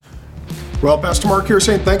Well, Pastor Mark here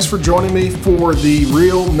saying thanks for joining me for the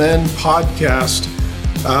Real Men podcast.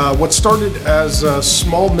 What started as a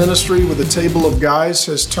small ministry with a table of guys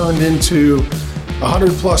has turned into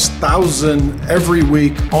 100,000+ every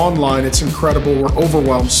week online. It's incredible. We're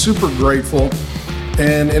overwhelmed, super grateful.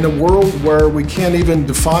 And in a world where we can't even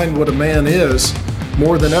define what a man is,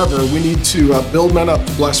 more than ever, we need to build men up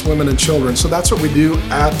to bless women and children. So that's what we do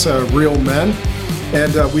at Real Men.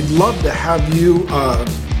 And we'd love to have you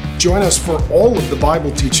join us for all of the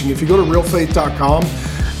Bible teaching. If you go to realfaith.com,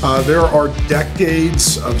 there are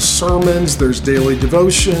decades of sermons, there's daily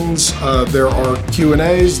devotions, there are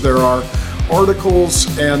Q&As, there are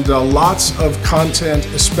articles, and lots of content,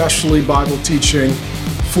 especially Bible teaching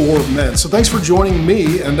for men. So thanks for joining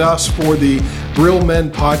me and us for the Real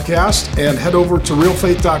Men podcast, and head over to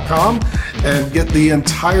realfaith.com and get the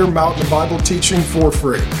entire mountain of Bible teaching for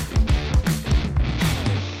free.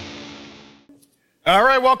 All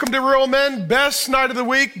right, welcome to Real Men, best night of the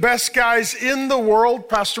week, best guys in the world.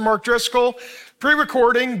 Pastor Mark Driscoll,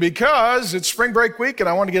 pre-recording because it's spring break week and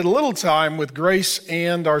I want to get a little time with Grace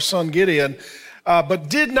and our son Gideon, but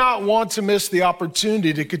did not want to miss the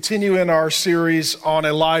opportunity to continue in our series on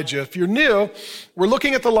Elijah. If you're new, we're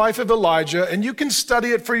looking at the life of Elijah, and you can study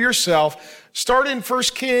it for yourself. Start in 1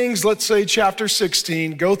 Kings, let's say chapter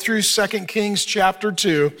 16, go through 2 Kings chapter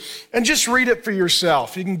 2, and just read it for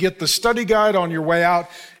yourself. You can get the study guide on your way out.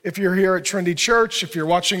 If you're here at Trinity Church, if you're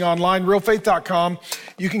watching online, realfaith.com,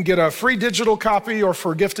 you can get a free digital copy, or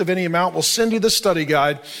for a gift of any amount, we'll send you the study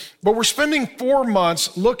guide. But we're spending 4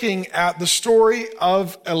 months looking at the story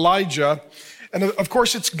of Elijah. And of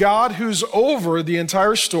course, it's God who's over the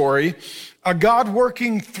entire story. God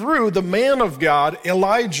working through the man of God,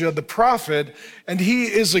 Elijah, the prophet, and he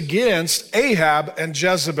is against Ahab and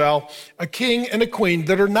Jezebel, a king and a queen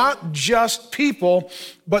that are not just people,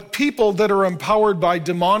 but people that are empowered by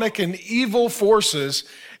demonic and evil forces.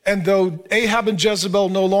 And though Ahab and Jezebel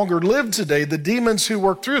no longer live today, the demons who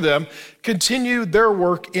work through them continue their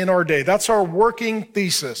work in our day. That's our working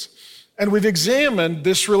thesis. And we've examined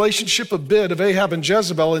this relationship a bit of Ahab and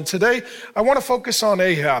Jezebel, and today I want to focus on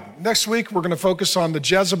Ahab. Next week, we're going to focus on the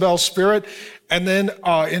Jezebel spirit, and then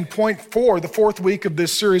in point 4, the 4th week of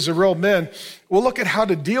this series of Real Men, we'll look at how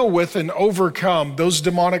to deal with and overcome those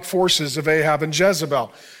demonic forces of Ahab and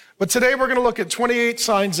Jezebel. But today we're going to look at 28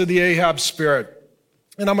 signs of the Ahab spirit.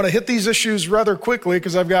 And I'm going to hit these issues rather quickly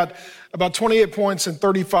because I've got about 28 points in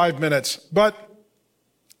 35 minutes. But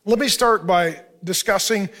let me start by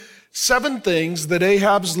discussing 7 things that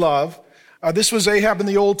Ahab's love. This was Ahab in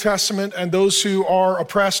the Old Testament and those who are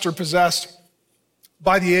oppressed or possessed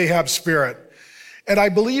by the Ahab spirit. And I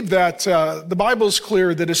believe that the Bible is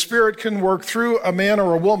clear that a spirit can work through a man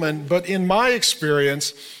or a woman, but in my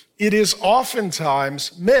experience, it is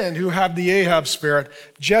oftentimes men who have the Ahab spirit,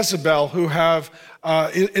 Jezebel who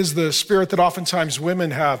is the spirit that oftentimes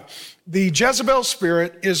women have. The Jezebel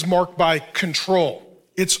spirit is marked by control.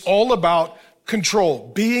 It's all about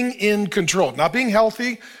control, being in control, not being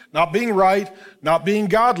healthy, not being right, not being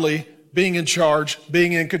godly, being in charge,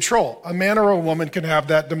 being in control. A man or a woman can have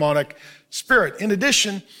that demonic spirit. In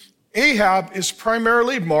addition, Ahab is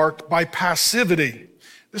primarily marked by passivity.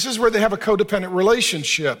 This is where they have a codependent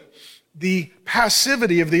relationship. The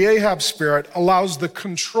passivity of the Ahab spirit allows the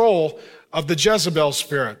control of the Jezebel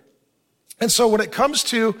spirit. And so when it comes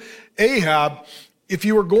to Ahab, if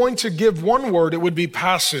you were going to give one word, it would be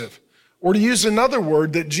passive. Or to use another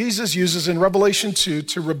word that Jesus uses in Revelation 2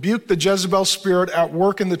 to rebuke the Jezebel spirit at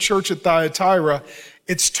work in the church at Thyatira,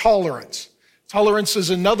 it's tolerance. Tolerance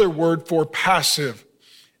is another word for passive.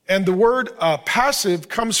 And the word passive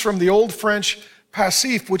comes from the Old French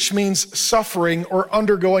passif, which means suffering or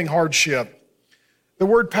undergoing hardship. The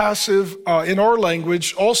word passive in our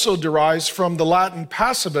language also derives from the Latin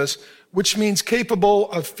passivus, which means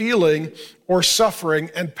capable of feeling or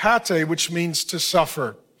suffering, and pate, which means to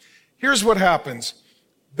suffer. Here's what happens.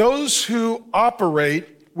 Those who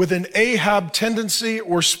operate with an Ahab tendency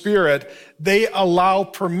or spirit, they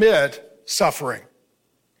permit suffering.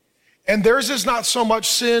 And theirs is not so much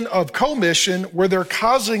sin of commission where they're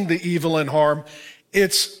causing the evil and harm.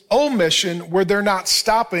 It's omission where they're not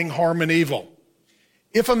stopping harm and evil.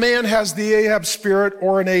 If a man has the Ahab spirit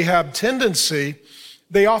or an Ahab tendency,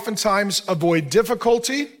 they oftentimes avoid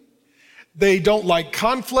difficulty. They don't like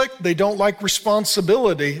conflict. They don't like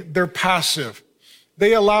responsibility. They're passive.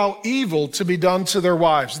 They allow evil to be done to their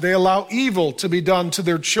wives. They allow evil to be done to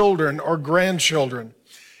their children or grandchildren.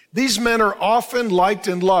 These men are often liked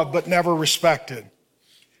and loved, but never respected.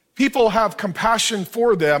 People have compassion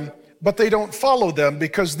for them, but they don't follow them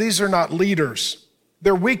because these are not leaders.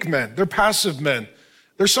 They're weak men. They're passive men.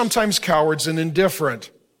 They're sometimes cowards and indifferent.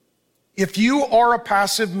 If you are a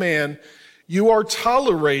passive man, you are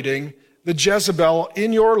tolerating the Jezebel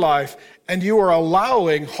in your life, and you are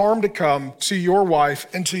allowing harm to come to your wife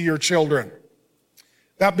and to your children.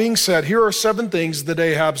 That being said, here are 7 things that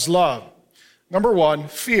Ahab's love. Number 1,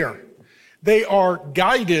 fear. They are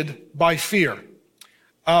guided by fear.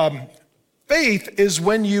 Faith is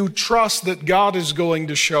when you trust that God is going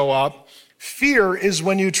to show up. Fear is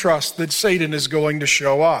when you trust that Satan is going to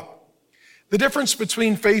show up. The difference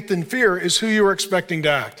between faith and fear is who you are expecting to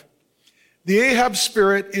act. The Ahab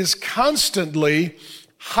spirit is constantly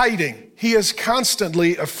hiding. He is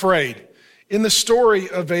constantly afraid. In the story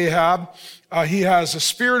of Ahab, he has a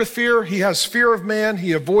spirit of fear. He has fear of man.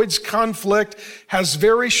 He avoids conflict, has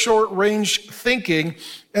very short-range thinking,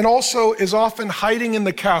 and also is often hiding in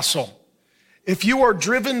the castle. If you are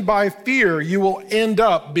driven by fear, you will end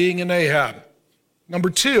up being an Ahab. Number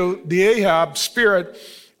 2, the Ahab spirit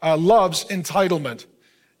loves entitlement.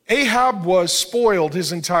 Ahab was spoiled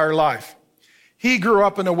his entire life. He grew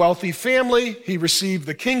up in a wealthy family. He received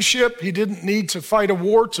the kingship. He didn't need to fight a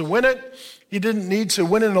war to win it. He didn't need to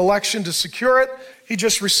win an election to secure it. He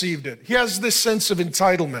just received it. He has this sense of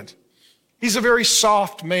entitlement. He's a very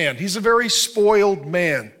soft man. He's a very spoiled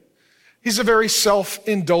man. He's a very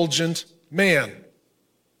self-indulgent man.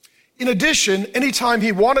 In addition, anytime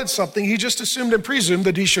he wanted something, he just assumed and presumed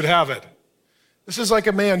that he should have it. This is like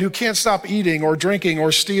a man who can't stop eating or drinking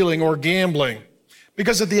or stealing or gambling,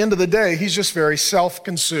 because at the end of the day, he's just very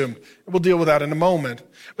self-consumed. We'll deal with that in a moment.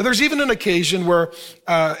 But there's even an occasion where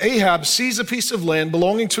Ahab sees a piece of land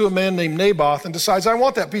belonging to a man named Naboth and decides, I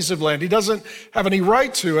want that piece of land. He doesn't have any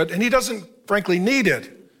right to it, and he doesn't, frankly, need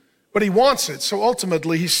it, but he wants it, so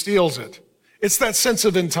ultimately he steals it. It's that sense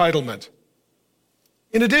of entitlement.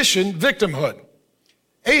 In addition, victimhood.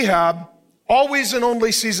 Ahab always and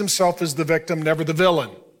only sees himself as the victim, never the villain.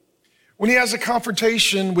 When he has a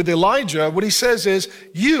confrontation with Elijah, what he says is,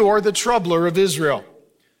 you are the troubler of Israel.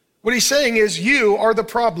 What he's saying is, you are the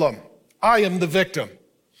problem. I am the victim.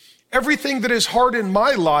 Everything that is hard in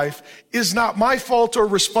my life is not my fault or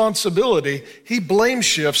responsibility. He blame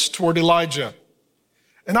shifts toward Elijah.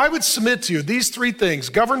 And I would submit to you these 3 things,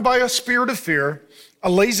 governed by a spirit of fear, a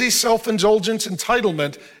lazy self-indulgence,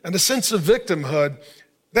 entitlement, and a sense of victimhood,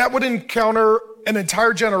 that would encounter an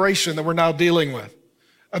entire generation that we're now dealing with,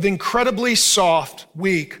 of incredibly soft,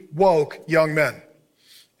 weak, woke young men.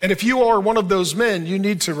 And if you are one of those men, you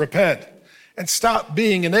need to repent and stop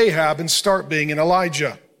being an Ahab and start being an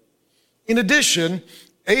Elijah. In addition,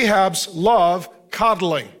 Ahabs love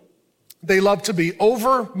coddling. They love to be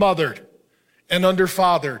over-mothered and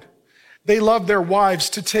under-fathered. They love their wives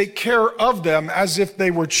to take care of them as if they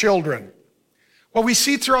were children. What we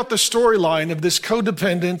see throughout the storyline of this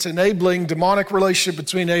codependent, enabling, demonic relationship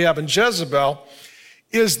between Ahab and Jezebel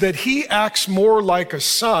is that he acts more like a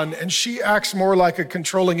son and she acts more like a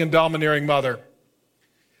controlling and domineering mother.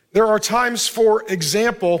 There are times, for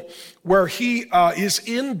example, where he is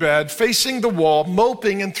in bed facing the wall,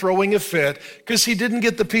 moping and throwing a fit because he didn't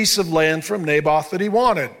get the piece of land from Naboth that he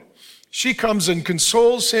wanted. She comes and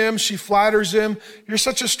consoles him. She flatters him. You're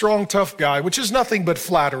such a strong, tough guy, which is nothing but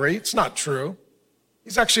flattery. It's not true.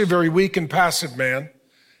 He's actually a very weak and passive man.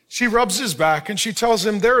 She rubs his back and she tells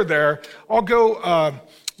him, there, I'll go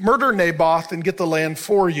murder Naboth and get the land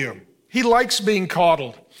for you. He likes being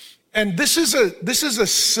coddled. And this is a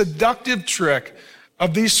seductive trick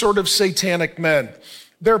of these sort of satanic men.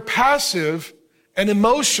 They're passive and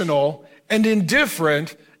emotional and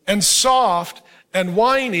indifferent and soft and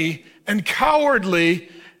whiny and cowardly,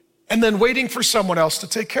 and then waiting for someone else to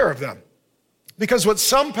take care of them. Because what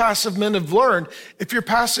some passive men have learned, if you're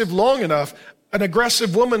passive long enough, an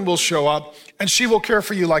aggressive woman will show up and she will care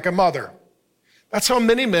for you like a mother. That's how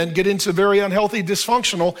many men get into very unhealthy,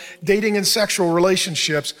 dysfunctional dating and sexual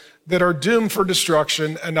relationships that are doomed for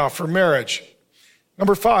destruction and not for marriage.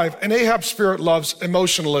 Number 5, an Ahab spirit loves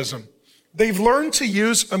emotionalism. They've learned to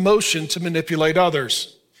use emotion to manipulate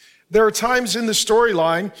others. There are times in the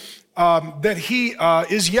storyline that he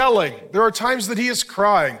is yelling. There are times that he is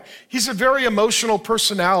crying. He's a very emotional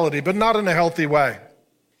personality, but not in a healthy way.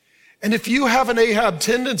 And if you have an Ahab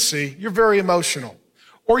tendency, you're very emotional,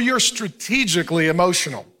 or you're strategically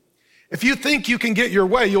emotional. If you think you can get your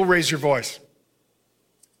way, you'll raise your voice.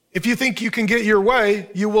 If you think you can get your way,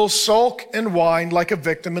 you will sulk and whine like a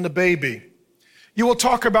victim and a baby. You will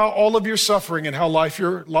talk about all of your suffering and how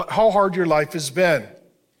hard your life has been.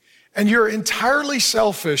 And you're entirely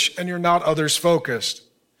selfish and you're not others focused.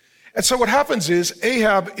 And so what happens is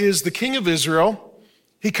Ahab is the king of Israel.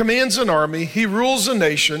 He commands an army. He rules a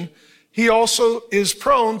nation. He also is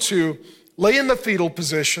prone to lay in the fetal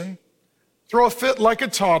position, throw a fit like a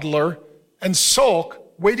toddler, and sulk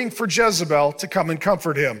waiting for Jezebel to come and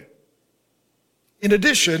comfort him. In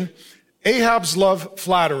addition, Ahab's love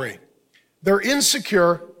flattery. They're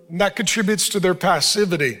insecure, and that contributes to their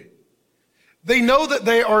passivity. They know that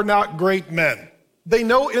they are not great men. They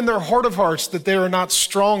know in their heart of hearts that they are not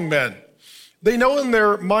strong men. They know in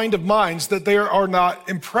their mind of minds that they are not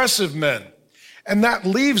impressive men. And that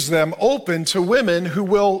leaves them open to women who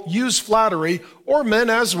will use flattery, or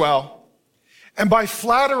men as well. And by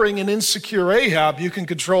flattering an insecure Ahab, you can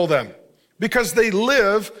control them because they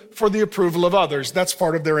live for the approval of others. That's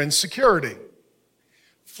part of their insecurity.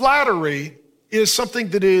 Flattery is something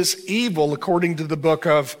that is evil according to the book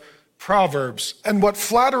of Proverbs. And what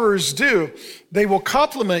flatterers do, they will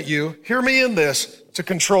compliment you, hear me in this, to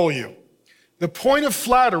control you. The point of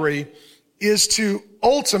flattery is to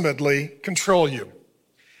ultimately control you.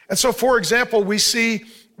 And so, for example, we see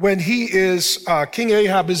when King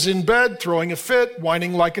Ahab is in bed, throwing a fit,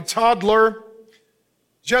 whining like a toddler,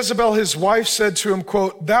 Jezebel, his wife, said to him,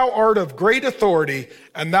 quote, "Thou art of great authority,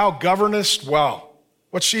 and thou governest well."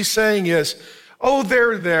 What she's saying is, "Oh,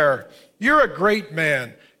 there, you're a great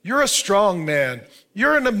man. You're a strong man.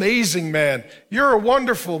 You're an amazing man. You're a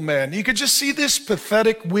wonderful man." You could just see this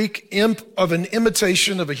pathetic, weak imp of an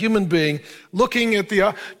imitation of a human being looking at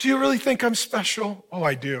do you really think I'm special? Oh,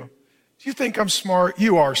 I do. Do you think I'm smart?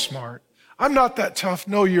 You are smart. I'm not that tough.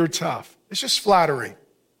 No, you're tough. It's just flattery.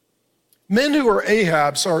 Men who are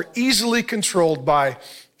Ahabs are easily controlled by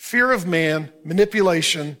fear of man,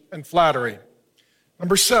 manipulation, and flattery.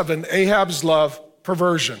 Number 7, Ahab's love,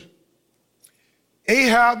 perversion.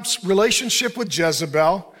 Ahab's relationship with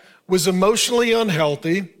Jezebel was emotionally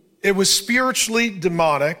unhealthy. It was spiritually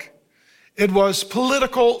demonic. It was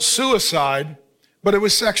political suicide, but it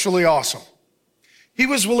was sexually awesome. He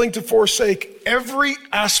was willing to forsake every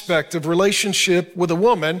aspect of relationship with a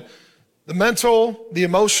woman, the mental, the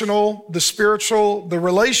emotional, the spiritual, the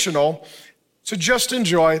relational, to just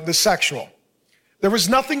enjoy the sexual. There was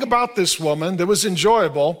nothing about this woman that was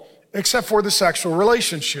enjoyable except for the sexual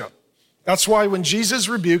relationship. That's why when Jesus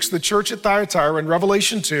rebukes the church at Thyatira in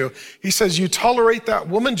Revelation 2, he says, "You tolerate that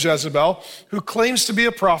woman Jezebel, who claims to be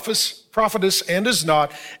a prophetess and is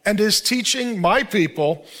not, and is teaching my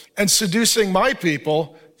people and seducing my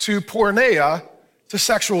people to porneia, to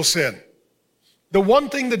sexual sin." The one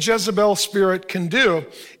thing the Jezebel spirit can do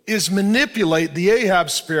is manipulate the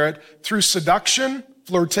Ahab spirit through seduction,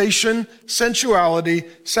 flirtation, sensuality,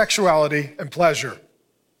 sexuality, and pleasure.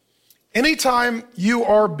 Anytime you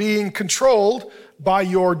are being controlled by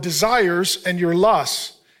your desires and your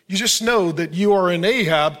lusts, you just know that you are an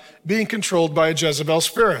Ahab being controlled by a Jezebel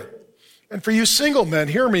spirit. And for you single men,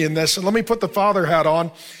 hear me in this, and let me put the father hat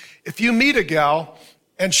on. If you meet a gal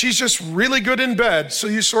and she's just really good in bed, so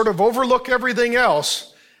you sort of overlook everything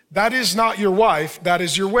else, that is not your wife, that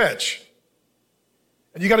is your witch.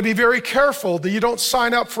 And you got to be very careful that you don't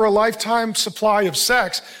sign up for a lifetime supply of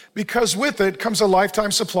sex, because with it comes a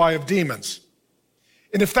lifetime supply of demons.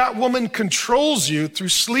 And if that woman controls you through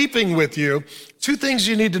sleeping with you, 2 things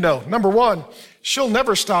you need to know. Number 1, she'll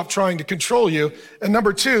never stop trying to control you. And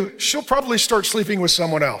number 2, she'll probably start sleeping with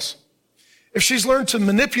someone else. If she's learned to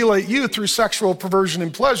manipulate you through sexual perversion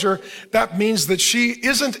and pleasure, that means that she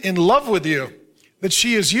isn't in love with you, that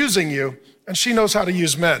she is using you, and she knows how to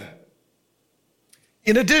use men.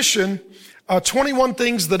 In addition, 21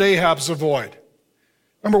 things that Ahabs avoid.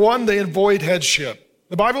 Number 1, they avoid headship.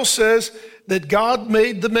 The Bible says that God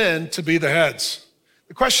made the men to be the heads.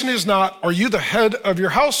 The question is not, are you the head of your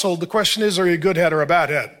household? The question is, are you a good head or a bad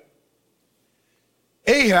head?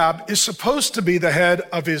 Ahab is supposed to be the head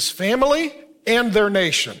of his family and their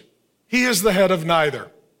nation. He is the head of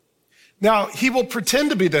neither. Now, he will pretend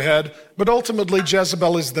to be the head, but ultimately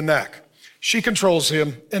Jezebel is the neck. She controls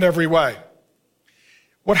him in every way.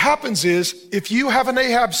 What happens is, if you have an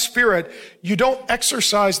Ahab spirit, you don't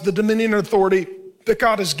exercise the dominion and authority that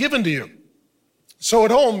God has given to you. So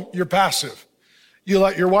at home, you're passive. You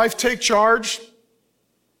let your wife take charge,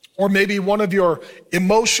 or maybe one of your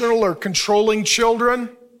emotional or controlling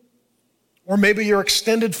children, or maybe your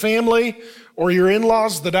extended family, or your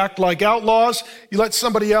in-laws that act like outlaws. You let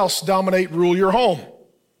somebody else dominate, rule your home.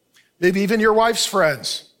 Maybe even your wife's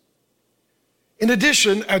friends. In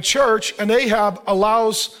addition, at church, an Ahab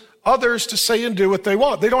allows others to say and do what they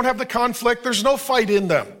want. They don't have the conflict. There's no fight in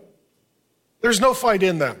them. There's no fight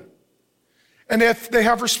in them. And if they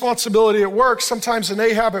have responsibility at work, sometimes an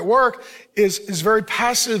Ahab at work is very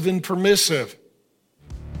passive and permissive.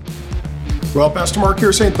 Well, Pastor Mark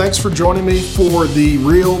here saying thanks for joining me for the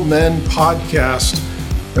Real Men podcast.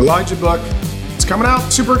 Elijah book, it's coming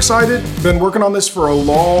out. Super excited. Been working on this for a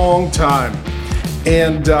long time.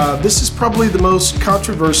 And this is probably the most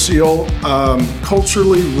controversial,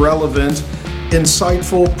 culturally relevant,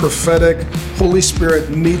 insightful, prophetic, Holy Spirit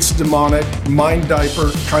meets demonic, mind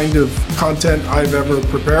diaper kind of content I've ever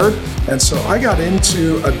prepared. And so I got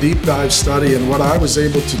into a deep dive study, and what I was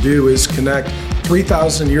able to do is connect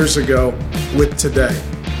 3,000 years ago with today.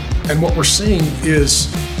 And what we're seeing is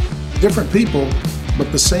different people,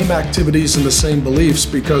 but the same activities and the same beliefs,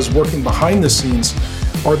 because working behind the scenes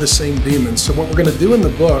are the same demons. So what we're going to do in the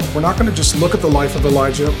book, we're not going to just look at the life of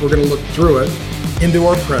Elijah, we're going to look through it into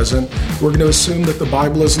our present. We're going to assume that the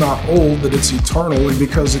Bible is not old, that it's eternal, and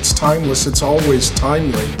because it's timeless, it's always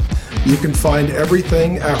timely. You can find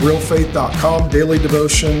everything at realfaith.com, daily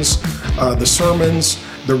devotions, the sermons,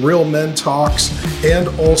 the Real Men Talks, and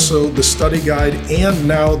also the study guide, and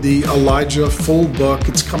now the Elijah full book.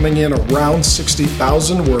 It's coming in around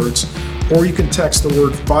 60,000 words, or you can text the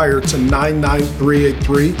word FIRE to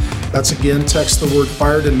 99383. That's again, text the word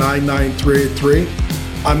FIRE to 99383.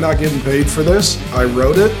 I'm not getting paid for this. I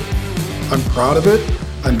wrote it. I'm proud of it.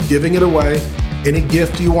 I'm giving it away. Any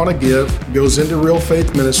gift you want to give goes into Real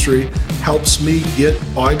Faith Ministry, helps me get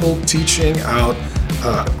Bible teaching out.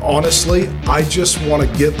 Honestly, I just want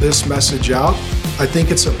to get this message out. I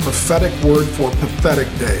think it's a prophetic word for pathetic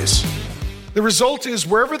days. The result is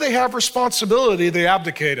wherever they have responsibility, they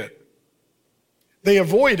abdicate it. They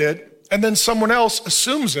avoid it, and then someone else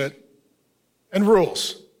assumes it and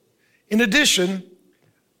rules. In addition,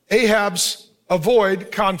 Ahabs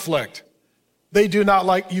avoid conflict. They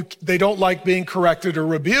don't like being corrected or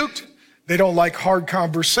rebuked. They don't like hard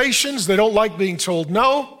conversations. They don't like being told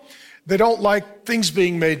no. They don't like things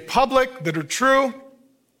being made public that are true.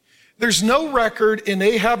 There's no record in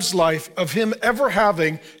Ahab's life of him ever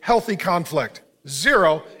having healthy conflict.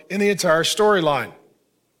 Zero in the entire storyline.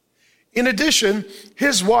 In addition,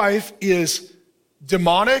 his wife is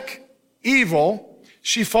demonic, evil.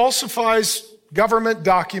 She falsifies government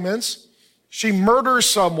documents. She murders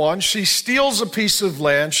someone. She steals a piece of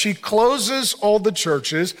land. She closes all the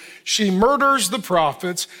churches. She murders the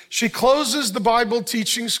prophets. She closes the Bible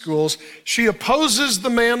teaching schools. She opposes the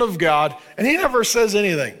man of God, and he never says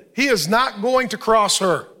anything. He is not going to cross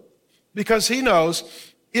her because he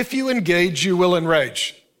knows if you engage, you will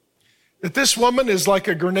enrage. That this woman is like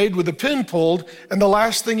a grenade with a pin pulled, and the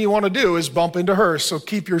last thing you want to do is bump into her, so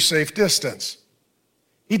keep your safe distance.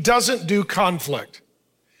 He doesn't do conflict.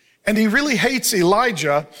 And he really hates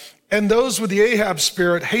Elijah, and those with the Ahab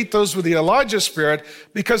spirit hate those with the Elijah spirit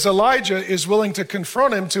because Elijah is willing to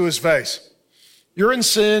confront him to his face. You're in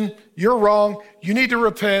sin, you're wrong, you need to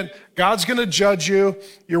repent, God's going to judge you,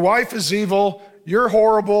 your wife is evil, you're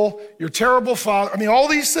horrible, you're a terrible father. I mean, all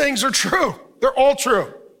these things are true. They're all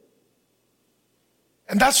true.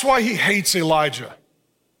 And that's why he hates Elijah.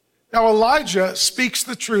 Now, Elijah speaks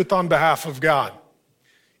the truth on behalf of God.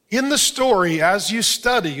 In the story, as you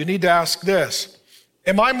study, you need to ask this: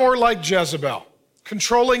 am I more like Jezebel,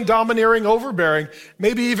 controlling, domineering, overbearing,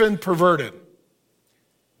 maybe even perverted?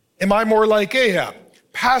 Am I more like Ahab,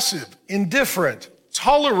 passive, indifferent,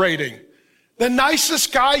 tolerating, the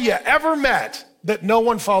nicest guy you ever met that no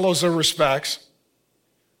one follows or respects?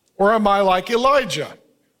 Or am I like Elijah,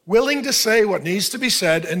 willing to say what needs to be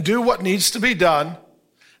said and do what needs to be done,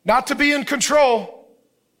 not to be in control,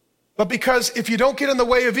 but because if you don't get in the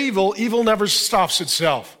way of evil, evil never stops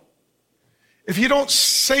itself. If you don't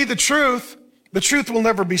say the truth will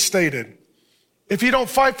never be stated. If you don't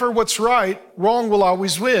fight for what's right, wrong will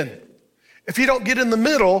always win. If you don't get in the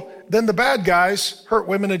middle, then the bad guys hurt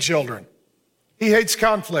women and children. He hates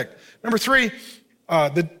conflict. Number three,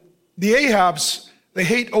 the Ahabs, they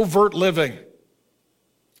hate overt living.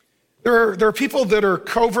 There are people that are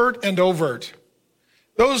covert and overt.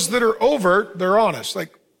 Those that are overt, they're honest.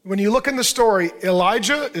 Like when you look in the story,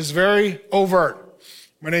 Elijah is very overt.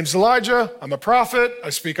 My name's Elijah. I'm a prophet. I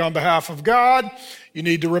speak on behalf of God. You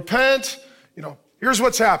need to repent. Here's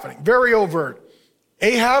what's happening. Very overt.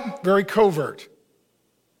 Ahab, very covert.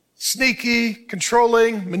 Sneaky,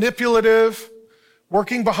 controlling, manipulative,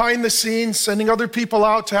 working behind the scenes, sending other people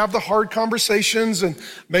out to have the hard conversations and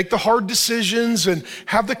make the hard decisions and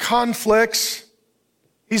have the conflicts.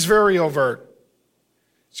 He's very overt.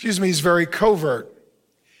 He's very covert.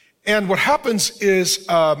 And what happens is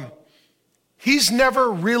he's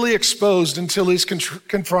never really exposed until he's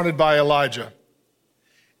confronted by Elijah.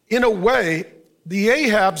 In a way, the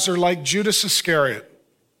Ahabs are like Judas Iscariot.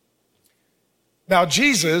 Now,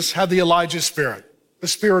 Jesus had the Elijah spirit, the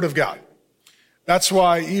Spirit of God. That's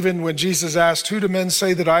why even when Jesus asked, who do men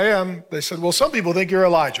say that I am? They said, well, some people think you're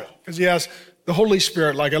Elijah because he has the Holy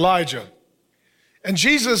Spirit like Elijah. And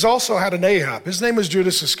Jesus also had an Ahab. His name was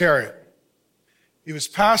Judas Iscariot. He was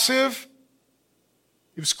passive.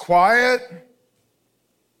 He was quiet.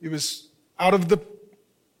 He was out of the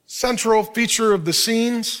central feature of the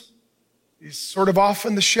scenes. He's sort of off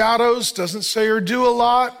in the shadows, doesn't say or do a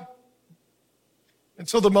lot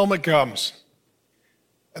until the moment comes.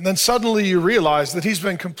 And then suddenly you realize that he's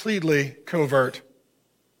been completely covert.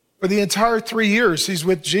 For the entire 3 years he's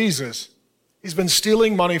with Jesus, he's been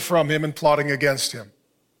stealing money from him and plotting against him.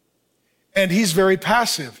 And he's very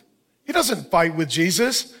passive. He doesn't fight with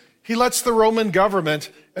Jesus. He lets the Roman government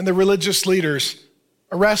and the religious leaders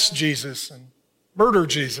arrest Jesus and murder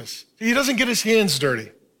Jesus. He doesn't get his hands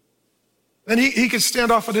dirty. Then he could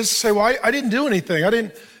stand off at his and say, well, I didn't do anything.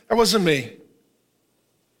 That wasn't me.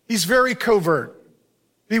 He's very covert.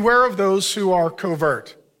 Beware of those who are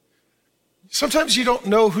covert. Sometimes you don't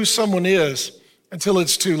know who someone is until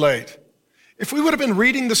it's too late. If we would have been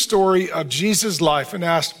reading the story of Jesus' life and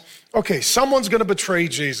asked, okay, someone's going to betray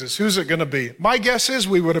Jesus, who's it going to be? My guess is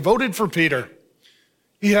we would have voted for Peter.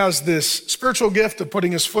 He has this spiritual gift of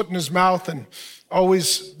putting his foot in his mouth and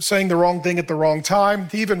always saying the wrong thing at the wrong time.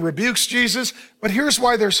 He even rebukes Jesus. But here's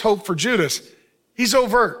why there's hope for Judas. He's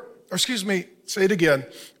overt. Or excuse me, say it again.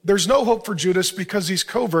 There's no hope for Judas because he's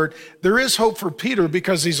covert. There is hope for Peter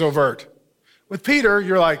because he's overt. With Peter,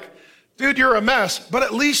 you're like, dude, you're a mess, but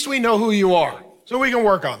at least we know who you are, so we can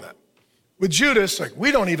work on that. With Judas, like,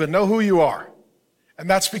 we don't even know who you are. And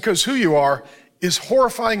that's because who you are is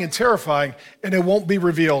horrifying and terrifying, and it won't be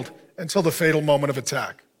revealed until the fatal moment of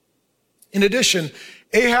attack. In addition,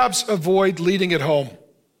 Ahab's avoid leading at home.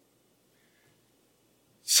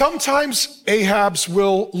 Sometimes Ahab's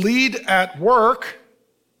will lead at work.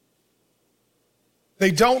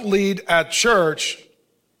 They don't lead at church.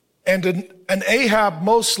 And an Ahab,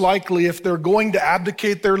 most likely, if they're going to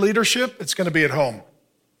abdicate their leadership, it's going to be at home.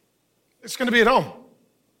 It's going to be at home.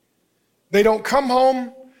 They don't come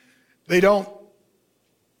home. They don't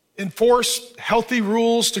enforce healthy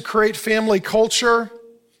rules to create family culture.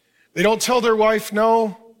 They don't tell their wife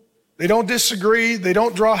no. They don't disagree. They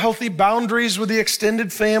don't draw healthy boundaries with the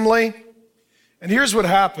extended family. And here's what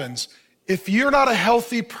happens. If you're not a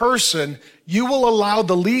healthy person, you will allow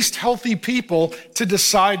the least healthy people to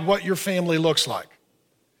decide what your family looks like.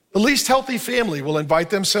 The least healthy family will invite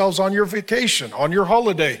themselves on your vacation, on your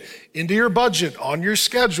holiday, into your budget, on your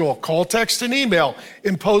schedule, call, text, and email,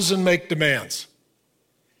 impose and make demands.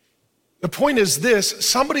 The point is this,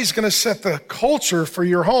 somebody's going to set the culture for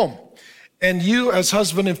your home. And you, as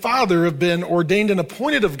husband and father, have been ordained and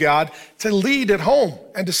appointed of God to lead at home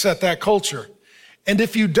and to set that culture. And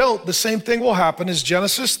if you don't, the same thing will happen as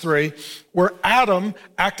Genesis 3, where Adam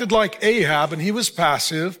acted like Ahab and he was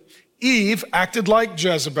passive. Eve acted like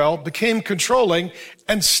Jezebel, became controlling,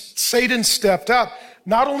 and Satan stepped up,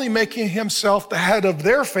 not only making himself the head of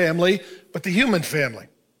their family, but the human family.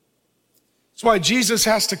 That's why Jesus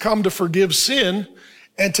has to come to forgive sin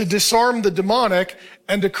and to disarm the demonic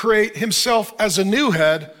and to create himself as a new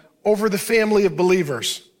head over the family of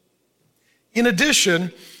believers. In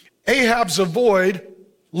addition, Ahab's avoid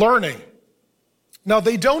learning. Now,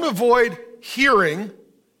 they don't avoid hearing,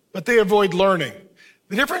 but they avoid learning.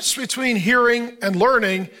 The difference between hearing and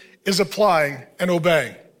learning is applying and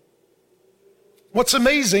obeying. What's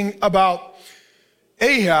amazing about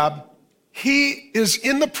Ahab, he is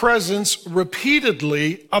in the presence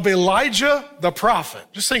repeatedly of Elijah the prophet.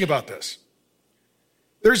 Just think about this.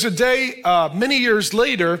 There's a day many years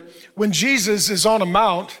later when Jesus is on a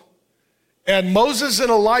mount and Moses and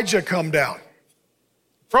Elijah come down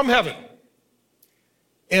from heaven.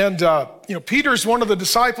 And, Peter's one of the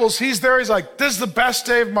disciples. He's there. He's like, this is the best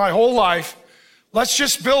day of my whole life. Let's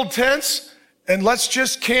just build tents and let's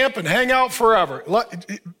just camp and hang out forever.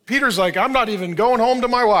 Peter's like, I'm not even going home to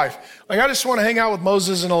my wife. Like, I just want to hang out with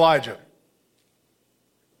Moses and Elijah.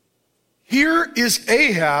 Here is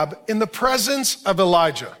Ahab in the presence of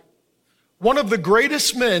Elijah, one of the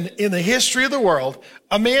greatest men in the history of the world,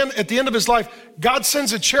 a man at the end of his life. God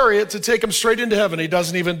sends a chariot to take him straight into heaven. He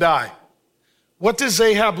doesn't even die. What does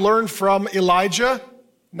Ahab learn from Elijah?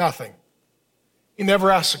 Nothing. He never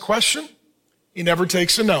asks a question. He never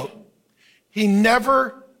takes a note. He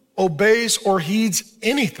never obeys or heeds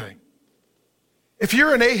anything. If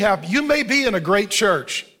you're an Ahab, you may be in a great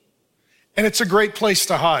church, and it's a great place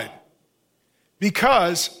to hide,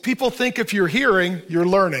 because people think if you're hearing, you're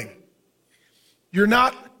learning. You're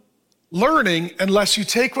not learning unless you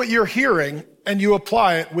take what you're hearing and you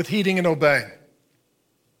apply it with heeding and obeying.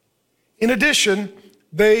 In addition,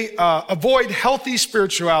 they avoid healthy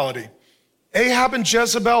spirituality. Ahab and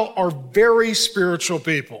Jezebel are very spiritual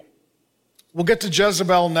people. We'll get to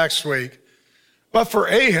Jezebel next week. But for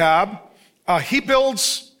Ahab, he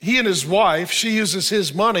and his wife, she uses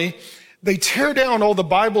his money. They tear down all the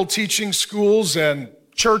Bible teaching schools and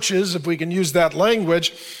churches, if we can use that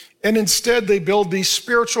language, and instead they build these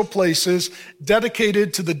spiritual places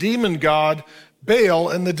dedicated to the demon god Baal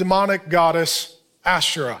and the demonic goddess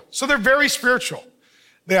Asherah. So they're very spiritual.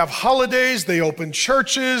 They have holidays, they open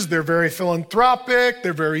churches, they're very philanthropic,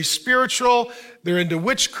 they're very spiritual, they're into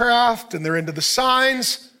witchcraft and they're into the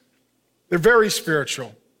signs. They're very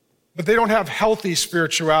spiritual, but they don't have healthy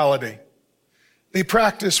spirituality. They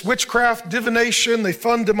practice witchcraft, divination, they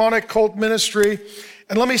fund demonic cult ministry.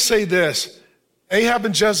 And let me say this, Ahab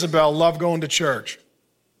and Jezebel love going to church.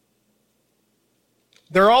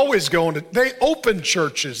 They're always they opened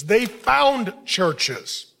churches, they found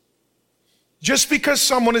churches. Just because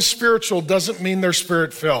someone is spiritual doesn't mean they're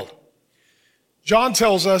spirit-filled. John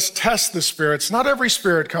tells us, test the spirits. Not every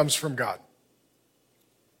spirit comes from God.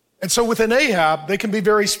 And so within Ahab, they can be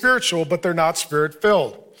very spiritual, but they're not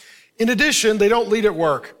spirit-filled. In addition, they don't lead at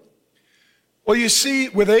work. Well, you see,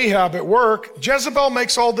 with Ahab at work, Jezebel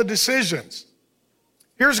makes all the decisions.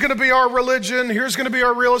 Here's going to be our religion. Here's going to be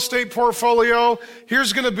our real estate portfolio.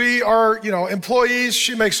 Here's going to be our, employees.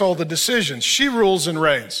 She makes all the decisions. She rules and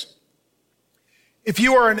reigns. If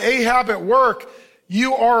you are an Ahab at work,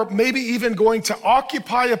 you are maybe even going to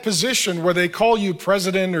occupy a position where they call you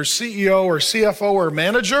president or CEO or CFO or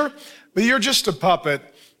manager, but you're just a puppet.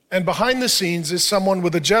 And behind the scenes is someone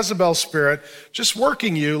with a Jezebel spirit just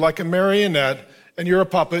working you like a marionette, and you're a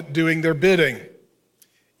puppet doing their bidding.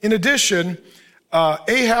 In addition,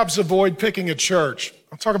 Ahabs avoid picking a church.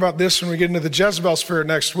 I'll talk about this when we get into the Jezebel spirit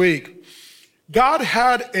next week. God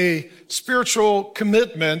had a spiritual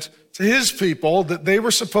commitment to his people that they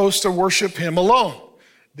were supposed to worship him alone.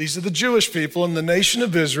 These are the Jewish people in the nation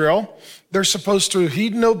of Israel. They're supposed to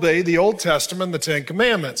heed and obey the Old Testament, the Ten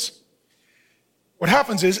Commandments. What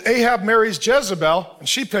happens is Ahab marries Jezebel and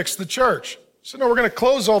she picks the church. So no, we're going to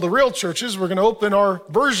close all the real churches. We're going to open our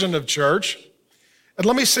version of church. And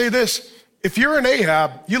let me say this. If you're an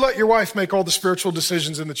Ahab, you let your wife make all the spiritual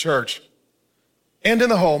decisions in the church and in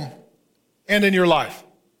the home and in your life.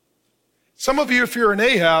 Some of you, if you're an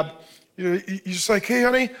Ahab, you're just like, hey,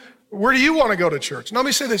 honey, where do you want to go to church? Now, let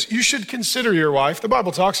me say this. You should consider your wife. The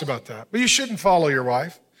Bible talks about that. But you shouldn't follow your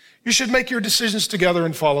wife. You should make your decisions together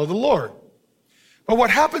and follow the Lord. But what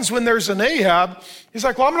happens when there's an Ahab, he's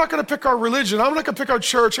like, well, I'm not going to pick our religion. I'm not going to pick our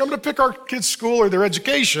church. I'm going to pick our kids' school or their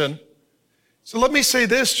education. So let me say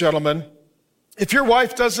this, gentlemen. If your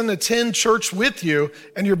wife doesn't attend church with you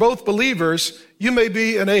and you're both believers, you may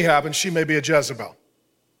be an Ahab and she may be a Jezebel.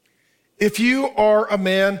 If you are a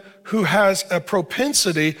man who has a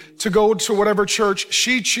propensity to go to whatever church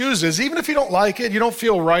she chooses, even if you don't like it, you don't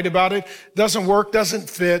feel right about it, doesn't work, doesn't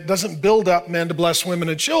fit, doesn't build up men to bless women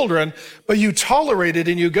and children, but you tolerate it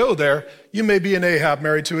and you go there, you may be an Ahab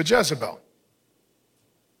married to a Jezebel.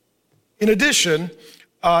 In addition,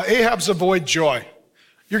 Ahabs avoid joy.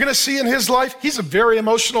 You're going to see in his life, he's a very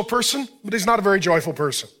emotional person, but he's not a very joyful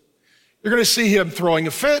person. You're going to see him throwing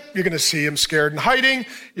a fit. You're going to see him scared and hiding.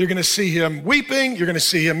 You're going to see him weeping. You're going to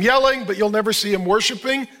see him yelling, but you'll never see him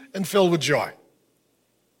worshiping and filled with joy.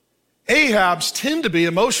 Ahabs tend to be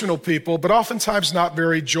emotional people, but oftentimes not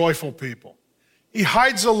very joyful people. He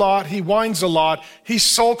hides a lot. He whines a lot. He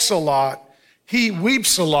sulks a lot. He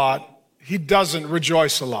weeps a lot. He doesn't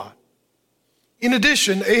rejoice a lot. In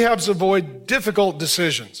addition, Ahabs avoid difficult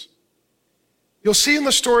decisions. You'll see in the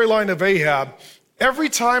storyline of Ahab, every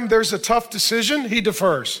time there's a tough decision, he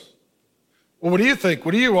defers. Well, what do you think?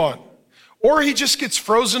 What do you want? Or he just gets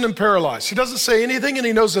frozen and paralyzed. He doesn't say anything, and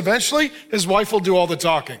he knows eventually his wife will do all the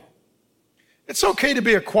talking. It's okay to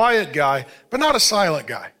be a quiet guy, but not a silent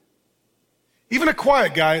guy. Even a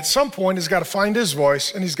quiet guy, at some point, has got to find his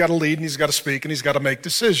voice, and he's got to lead, and he's got to speak, and he's got to make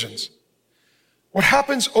decisions. What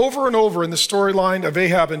happens over and over in the storyline of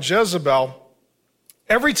Ahab and Jezebel,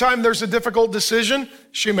 every time there's a difficult decision,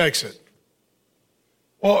 she makes it.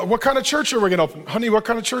 Well, what kind of church are we going to open? Honey, what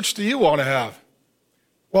kind of church do you want to have?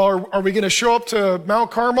 Well, are we going to show up to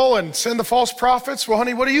Mount Carmel and send the false prophets? Well,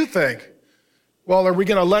 honey, what do you think? Well, are we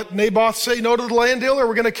going to let Naboth say no to the land deal, or are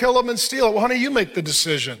we going to kill him and steal it? Well, honey, you make the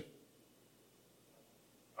decision.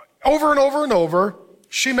 Over and over and over,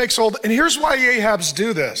 she makes all and here's why Ahabs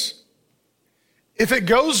do this. If it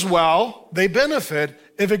goes well, they benefit.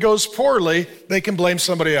 If it goes poorly, they can blame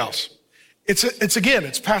somebody else.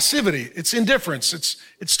 It's passivity, it's indifference,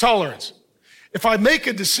 it's tolerance. If I make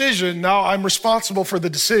a decision, now I'm responsible for the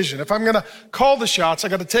decision. If I'm gonna call the shots, I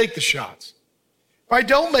gotta take the shots. If I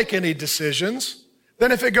don't make any decisions,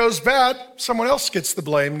 then if it goes bad, someone else gets the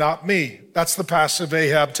blame, not me. That's the passive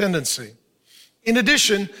Ahab tendency. In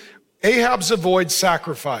addition, Ahabs avoid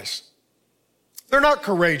sacrifice. They're not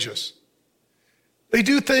courageous. They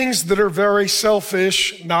do things that are very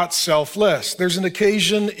selfish, not selfless. There's an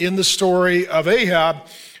occasion in the story of Ahab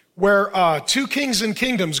where two kings and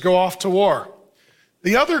kingdoms go off to war.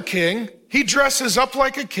 The other king, he dresses up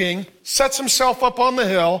like a king, sets himself up on the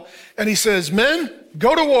hill, and he says, men,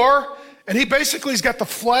 go to war. And he basically has got the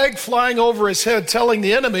flag flying over his head telling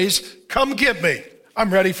the enemies, come get me.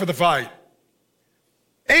 I'm ready for the fight.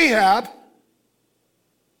 Ahab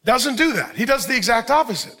doesn't do that. He does the exact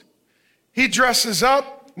opposite. He dresses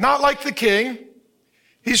up, not like the king.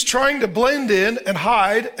 He's trying to blend in and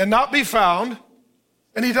hide and not be found,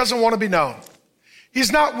 and he doesn't want to be known.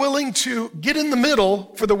 He's not willing to get in the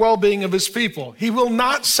middle for the well-being of his people. He will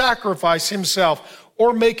not sacrifice himself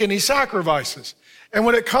or make any sacrifices. And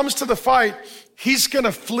when it comes to the fight, he's going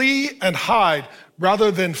to flee and hide rather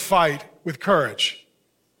than fight with courage.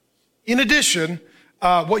 In addition,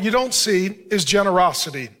 what you don't see is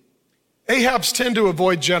generosity. Ahabs tend to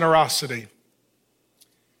avoid generosity.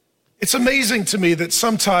 It's amazing to me that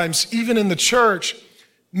sometimes, even in the church,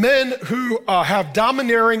 men who have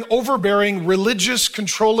domineering, overbearing, religious,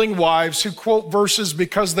 controlling wives who quote verses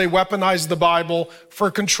because they weaponize the Bible for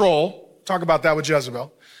control. Talk about that with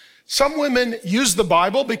Jezebel. Some women use the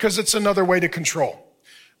Bible because it's another way to control.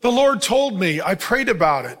 The Lord told me, I prayed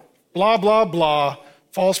about it, blah, blah, blah,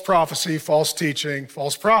 false prophecy, false teaching,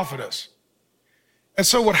 false prophetess. And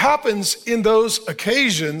so what happens in those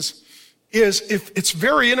occasions is it's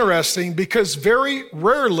very interesting because very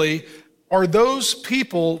rarely are those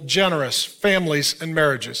people generous, families and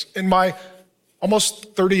marriages, in my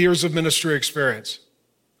almost 30 years of ministry experience.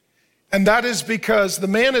 And that is because the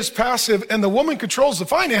man is passive and the woman controls the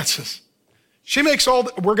finances. She makes all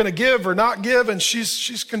we're going to give or not give, and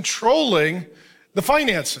she's controlling the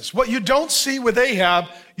finances. What you don't see with Ahab,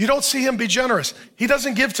 you don't see him be generous. He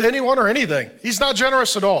doesn't give to anyone or anything. He's not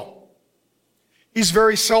generous at all. He's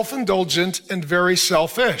very self-indulgent and very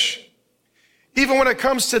selfish. Even when it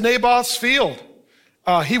comes to Naboth's field,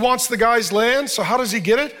 he wants the guy's land, so how does he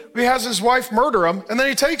get it? He has his wife murder him, and then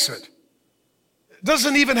he takes it.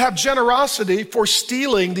 Doesn't even have generosity for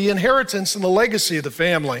stealing the inheritance and the legacy of the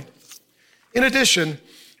family. In addition,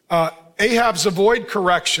 Ahabs avoid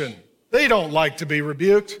correction. They don't like to be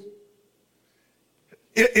rebuked.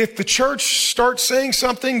 If the church starts saying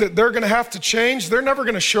something that they're going to have to change, they're never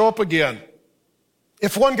going to show up again.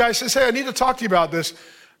 If one guy says, hey, I need to talk to you about this,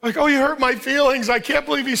 like, oh, you hurt my feelings, I can't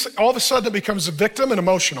believe you, all of a sudden it becomes a victim and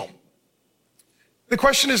emotional. The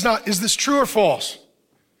question is not, is this true or false?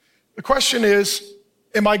 The question is,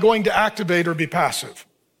 am I going to activate or be passive?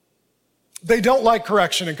 They don't like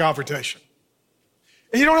correction and confrontation.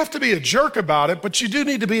 And you don't have to be a jerk about it, but you do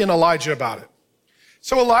need to be an Elijah about it.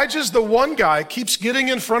 So Elijah's the one guy, keeps getting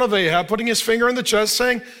in front of Ahab, putting his finger in the chest,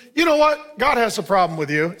 saying, you know what? God has a problem with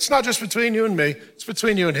you. It's not just between you and me. It's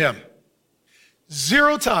between you and him.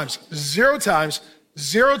 0 times does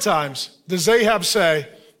Ahab say,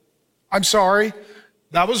 I'm sorry,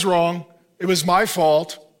 that was wrong. It was my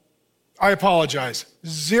fault. I apologize.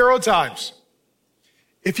 0 times.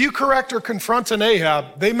 If you correct or confront an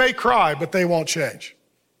Ahab, they may cry, but they won't change.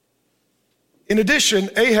 In addition,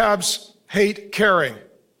 Ahabs hate caring.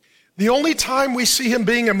 The only time we see him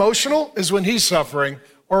being emotional is when he's suffering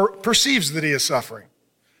or perceives that he is suffering.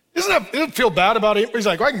 He doesn't feel bad about it. He's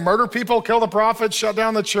like, I can murder people, kill the prophets, shut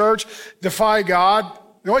down the church, defy God.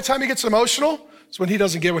 The only time he gets emotional is when he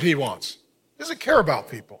doesn't get what he wants. He doesn't care about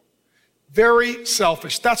people. Very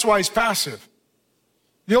selfish. That's why he's passive.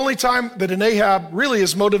 The only time that an Ahab really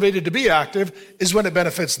is motivated to be active is when it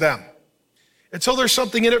benefits them. Until there's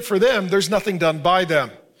something in it for them, there's nothing done by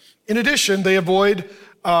them. In addition, they avoid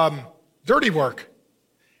dirty work.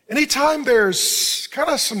 Anytime there's kind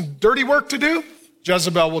of some dirty work to do,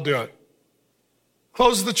 Jezebel will do it.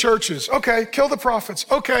 Close the churches. Okay. Kill the prophets.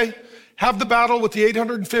 Okay. Have the battle with the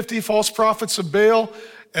 850 false prophets of Baal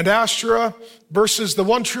and Ashtoreth versus the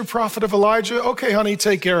one true prophet of Elijah. Okay, honey,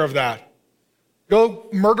 take care of that. Go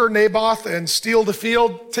murder Naboth and steal the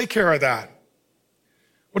field. Take care of that.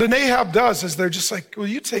 What an Ahab does is they're just like, well,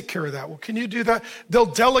 you take care of that. Well, can you do that? They'll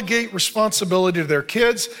delegate responsibility to their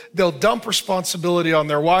kids. They'll dump responsibility on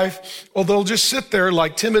their wife, or they'll just sit there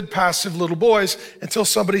like timid, passive little boys until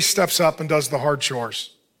somebody steps up and does the hard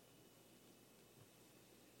chores.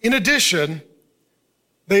 In addition,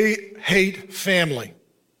 they hate family.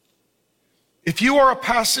 If you are a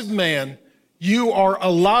passive man, you are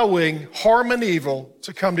allowing harm and evil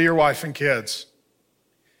to come to your wife and kids.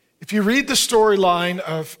 If you read the storyline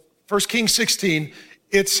of 1 Kings 16,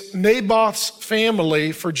 it's Naboth's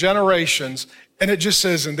family for generations, and it just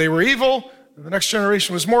says, and they were evil, and the next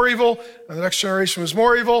generation was more evil, and the next generation was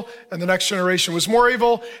more evil, and the next generation was more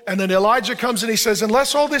evil. And then Elijah comes and he says,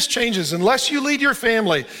 unless all this changes, unless you lead your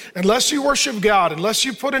family, unless you worship God, unless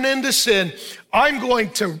you put an end to sin, I'm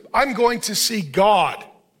going to see God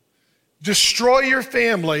destroy your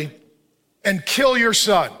family and kill your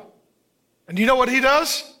son. And you know what he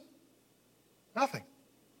does? Nothing.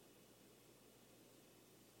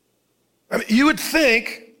 I mean, you would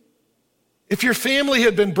think if your family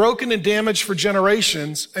had been broken and damaged for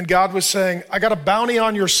generations and God was saying, I got a bounty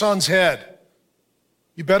on your son's head.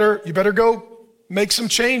 You better go make some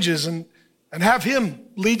changes and have him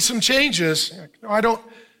lead some changes. No, I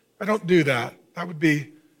don't do that. That would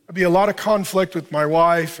be a lot of conflict with my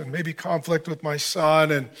wife and maybe conflict with my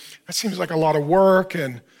son. And that seems like a lot of work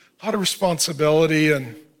and a lot of responsibility.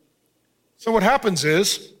 And so what happens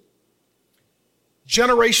is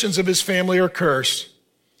generations of his family are cursed,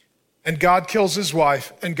 and God kills his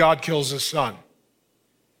wife, and God kills his son.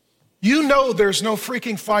 You know there's no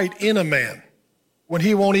freaking fight in a man when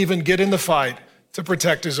he won't even get in the fight to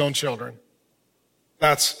protect his own children.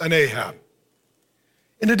 That's an Ahab.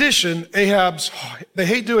 In addition, they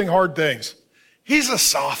hate doing hard things. He's a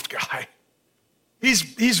soft guy.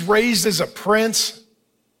 He's raised as a prince.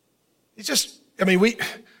 Let's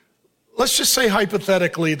just say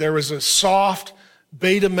hypothetically there was a soft,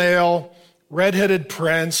 beta male, redheaded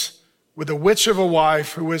prince with a witch of a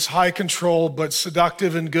wife who was high control but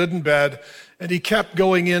seductive and good in bed, and he kept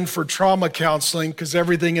going in for trauma counseling because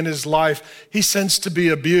everything in his life he sensed to be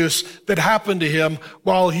abuse that happened to him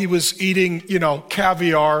while he was eating,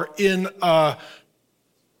 caviar in a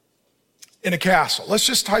castle. Let's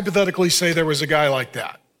just hypothetically say there was a guy like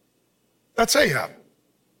that. That's Ahab.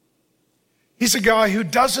 He's a guy who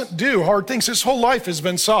doesn't do hard things. His whole life has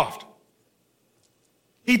been soft.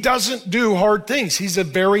 He doesn't do hard things. He's a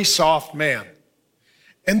very soft man.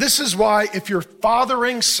 And this is why if you're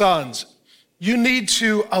fathering sons, you need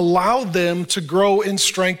to allow them to grow in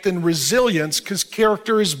strength and resilience because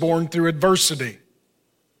character is born through adversity.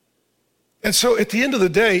 And so at the end of the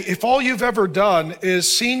day, if all you've ever done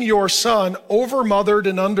is seen your son over-mothered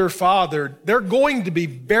and under-fathered, they're going to be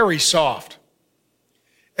very soft.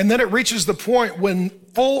 And then it reaches the point when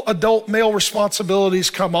full adult male responsibilities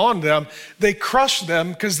come on them, they crush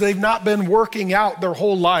them because they've not been working out their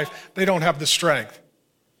whole life. They don't have the strength.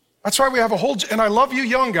 That's why we have and I love you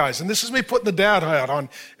young guys, and this is me putting the dad hat on.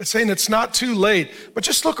 It's saying it's not too late, but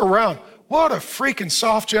just look around. What a freaking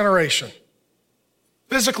soft generation.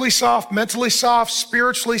 Physically soft, mentally soft,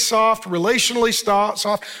 spiritually soft, relationally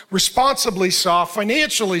soft, responsibly soft,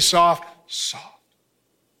 financially soft.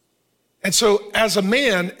 And so as a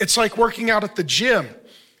man, it's like working out at the gym.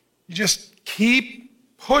 You just keep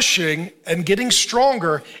pushing and getting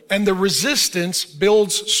stronger, and the resistance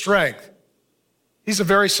builds strength. He's a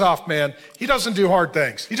very soft man. He doesn't do hard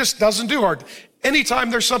things. He just doesn't do hard.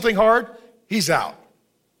 Anytime there's something hard, he's out.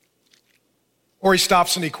 Or he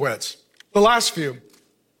stops and he quits. The last few.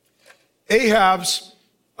 Ahab's,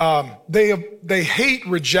 they hate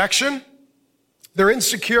rejection. They're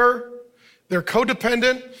insecure. They're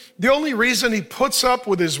codependent. The only reason he puts up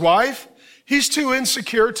with his wife, he's too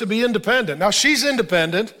insecure to be independent. Now, she's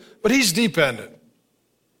independent, but he's dependent.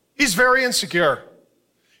 He's very insecure.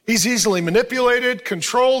 He's easily manipulated,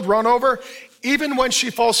 controlled, run over. Even when she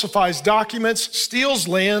falsifies documents, steals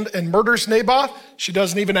land, and murders Naboth, she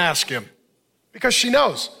doesn't even ask him because she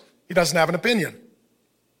knows he doesn't have an opinion.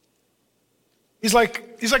 He's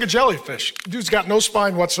like a jellyfish. Dude's got no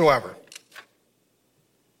spine whatsoever.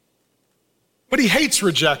 But he hates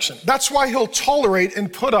rejection. That's why he'll tolerate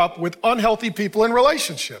and put up with unhealthy people in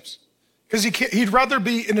relationships. Because he'd rather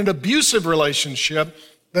be in an abusive relationship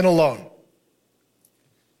than alone.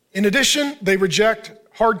 In addition, they reject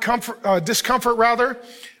discomfort rather.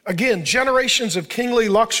 Again, generations of kingly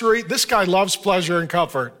luxury. This guy loves pleasure and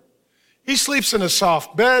comfort. He sleeps in a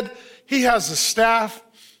soft bed. He has a staff.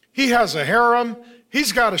 He has a harem.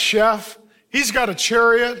 He's got a chef. He's got a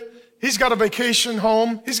chariot. He's got a vacation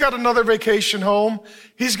home. He's got another vacation home.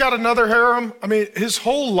 He's got another harem. I mean, his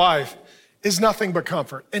whole life is nothing but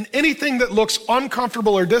comfort. And anything that looks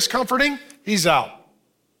uncomfortable or discomforting, he's out.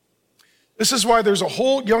 This is why there's a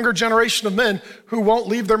whole younger generation of men who won't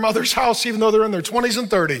leave their mother's house even though they're in their 20s and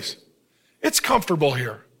 30s. It's comfortable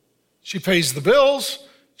here. She pays the bills.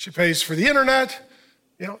 She pays for the internet.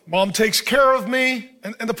 Mom takes care of me.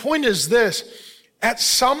 And the point is this. At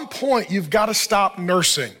some point, you've got to stop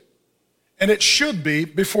nursing. And it should be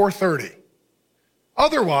before 30.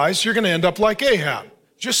 Otherwise, you're going to end up like Ahab,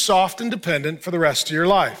 just soft and dependent for the rest of your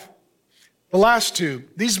life. The last two,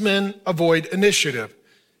 these men avoid initiative.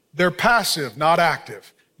 They're passive, not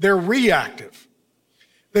active. They're reactive.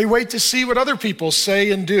 They wait to see what other people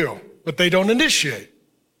say and do, but they don't initiate.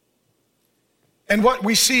 And what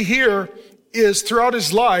we see here is throughout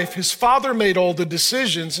his life, his father made all the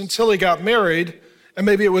decisions until he got married, and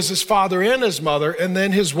maybe it was his father and his mother, and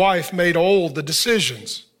then his wife made all the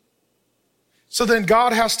decisions. So then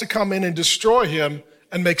God has to come in and destroy him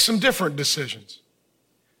and make some different decisions.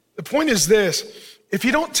 The point is this: if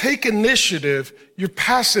you don't take initiative, you're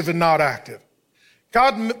passive and not active.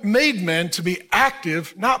 God made men to be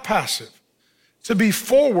active, not passive, to be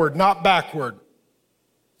forward, not backward,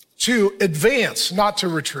 to advance, not to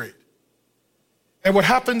retreat. And what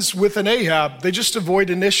happens with an Ahab, they just avoid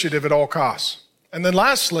initiative at all costs. And then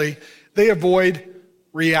lastly, they avoid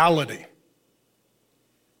reality.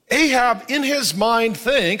 Ahab, in his mind,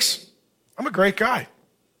 thinks, I'm a great guy.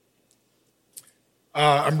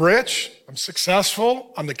 I'm rich, I'm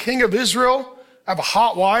successful, I'm the king of Israel, I have a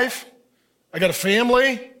hot wife, I got a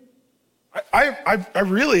family. I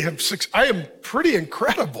really have, I am pretty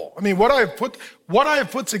incredible. I mean, what I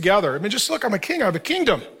have put together. I mean, just look, I'm a king, I have a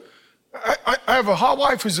kingdom. I have a hot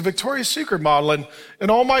wife who's a Victoria's Secret model,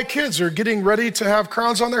 and all my kids are getting ready to have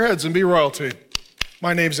crowns on their heads and be royalty.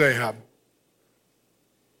 My name's Ahab.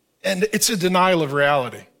 And it's a denial of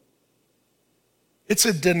reality. It's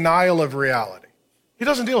a denial of reality. He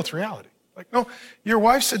doesn't deal with reality. Like, no, your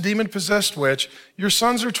wife's a demon-possessed witch. Your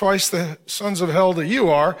sons are twice the sons of hell that you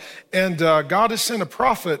are. And God has sent a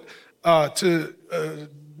prophet to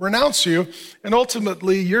renounce you. And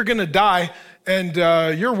ultimately, you're going to die. And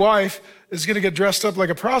your wife is going to get dressed up like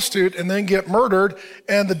a prostitute and then get murdered.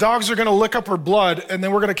 And the dogs are going to lick up her blood. And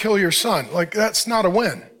then we're going to kill your son. Like, that's not a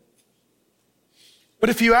win. But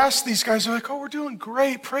if you ask these guys, they're like, oh, we're doing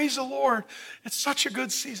great. Praise the Lord. It's such a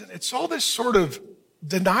good season. It's all this sort of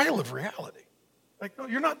denial of reality. Like, no,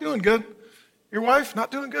 you're not doing good. Your wife, not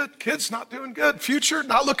doing good. Kids, not doing good. Future,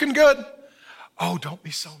 not looking good. Oh, don't be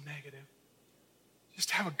so negative. Just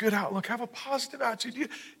have a good outlook. Have a positive attitude.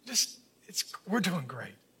 We're doing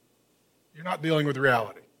great. You're not dealing with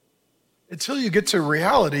reality. Until you get to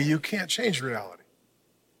reality, you can't change reality.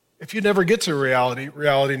 If you never get to reality,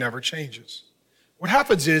 reality never changes. What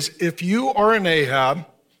happens is, if you are an Ahab,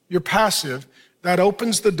 you're passive, that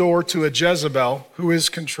opens the door to a Jezebel who is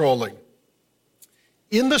controlling.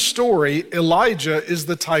 In the story, Elijah is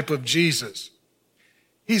the type of Jesus.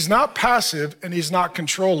 He's not passive and he's not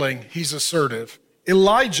controlling, he's assertive.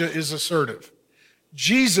 Elijah is assertive.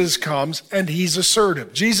 Jesus comes and he's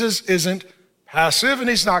assertive. Jesus isn't passive and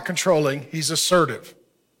he's not controlling, he's assertive.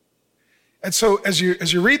 And so as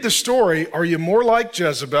you read the story, are you more like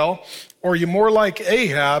Jezebel? Or are you more like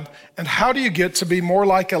Ahab? And how do you get to be more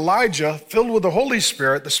like Elijah, filled with the Holy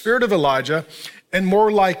Spirit, the spirit of Elijah, and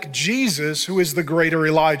more like Jesus, who is the greater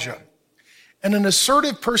Elijah? And an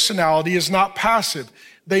assertive personality is not passive.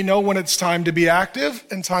 They know when it's time to be active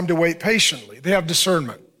and time to wait patiently. They have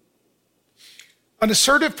discernment. An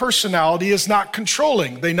assertive personality is not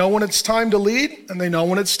controlling. They know when it's time to lead and they know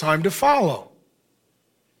when it's time to follow.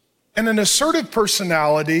 And an assertive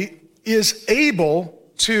personality is able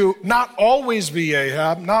to not always be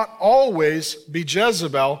Ahab, not always be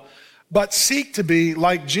Jezebel, but seek to be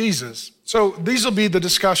like Jesus. So these will be the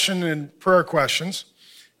discussion and prayer questions,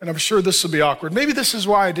 and I'm sure this will be awkward. Maybe this is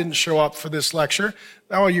why I didn't show up for this lecture.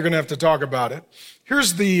 Now you're going to have to talk about it.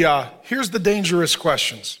 Here's the dangerous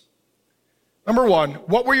questions. Number one,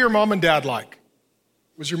 what were your mom and dad like?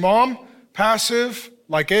 Was your mom passive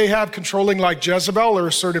like Ahab, controlling like Jezebel, or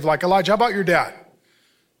assertive like Elijah? How about your dad?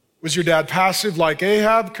 Was your dad passive like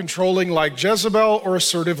Ahab, controlling like Jezebel, or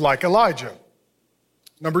assertive like Elijah?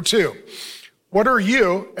 Number two, what are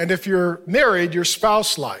you, and if you're married, your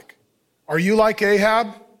spouse like? Are you like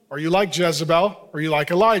Ahab? Are you like Jezebel? Are you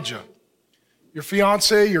like Elijah? Your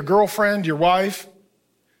fiance, your girlfriend, your wife,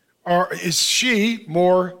 is she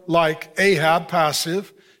more like Ahab,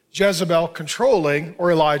 passive, Jezebel, controlling,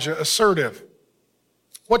 or Elijah, assertive?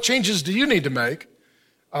 What changes do you need to make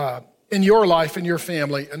in your life, in your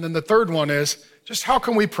family? And then the third one is, just how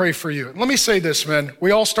can we pray for you? And let me say this, man,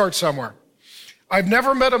 we all start somewhere. I've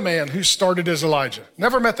never met a man who started as Elijah.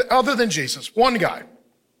 Never met, other than Jesus, one guy.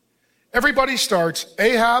 Everybody starts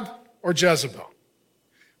Ahab or Jezebel.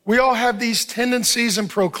 We all have these tendencies and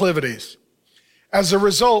proclivities. As a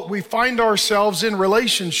result, we find ourselves in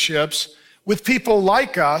relationships with people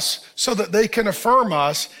like us so that they can affirm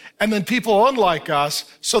us, and then people unlike us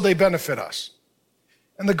so they benefit us.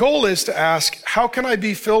 And the goal is to ask, how can I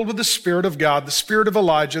be filled with the Spirit of God, the Spirit of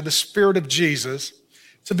Elijah, the Spirit of Jesus,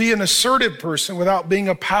 to be an assertive person without being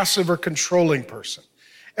a passive or controlling person?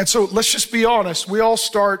 And so let's just be honest. We all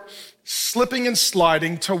start slipping and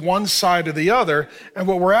sliding to one side or the other. And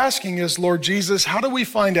what we're asking is, Lord Jesus, how do we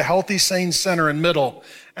find a healthy, sane center and middle?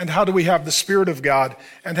 And how do we have the Spirit of God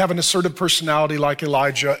and have an assertive personality like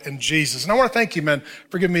Elijah and Jesus? And I want to thank you, men,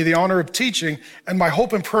 for giving me the honor of teaching. And my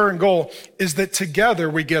hope and prayer and goal is that together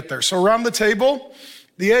we get there. So around the table,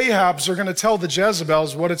 the Ahabs are going to tell the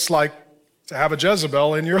Jezebels what it's like to have a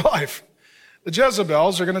Jezebel in your life. The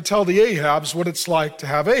Jezebels are going to tell the Ahabs what it's like to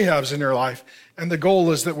have Ahabs in your life. And the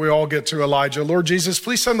goal is that we all get to Elijah. Lord Jesus,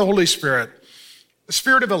 please send the Holy Spirit, the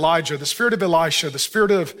spirit of Elijah, the spirit of Elisha, the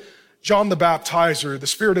spirit of John the Baptizer, the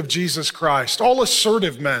spirit of Jesus Christ, all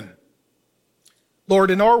assertive men.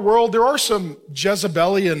 Lord, in our world, there are some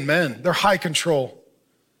Jezebelian men. They're high control.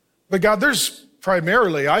 But God, there's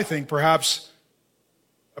primarily, I think, perhaps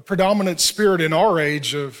a predominant spirit in our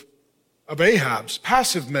age of Ahabs,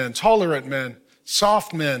 passive men, tolerant men,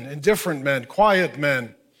 soft men, indifferent men, quiet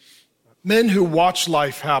men, men who watch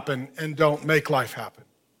life happen and don't make life happen.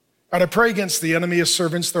 God, I pray against the enemy as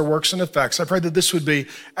servants, their works and effects. I pray that this would be,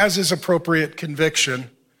 as is appropriate, conviction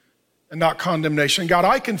and not condemnation. God,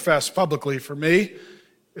 I confess publicly for me,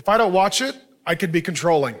 if I don't watch it, I could be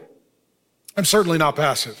controlling. I'm certainly not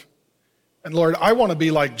passive. And Lord, I want to be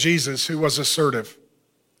like Jesus, who was assertive.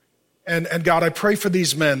 And God, I pray for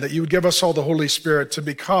these men that you would give us all the Holy Spirit to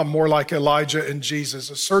become more like Elijah and Jesus,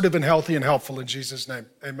 assertive and healthy and helpful in Jesus' name.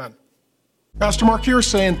 Amen. Pastor Mark here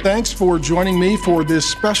saying thanks for joining me for this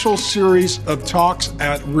special series of talks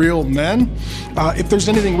at Real Men. If there's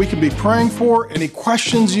anything we can be praying for, any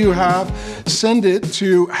questions you have, send it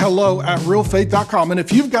to hello@realfaith.com. And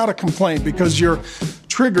if you've got a complaint because you're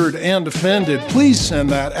triggered and offended, please send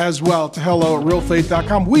that as well to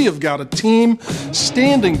hello@realfaith.com. We have got a team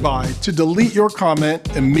standing by to delete your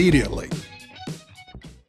comment immediately.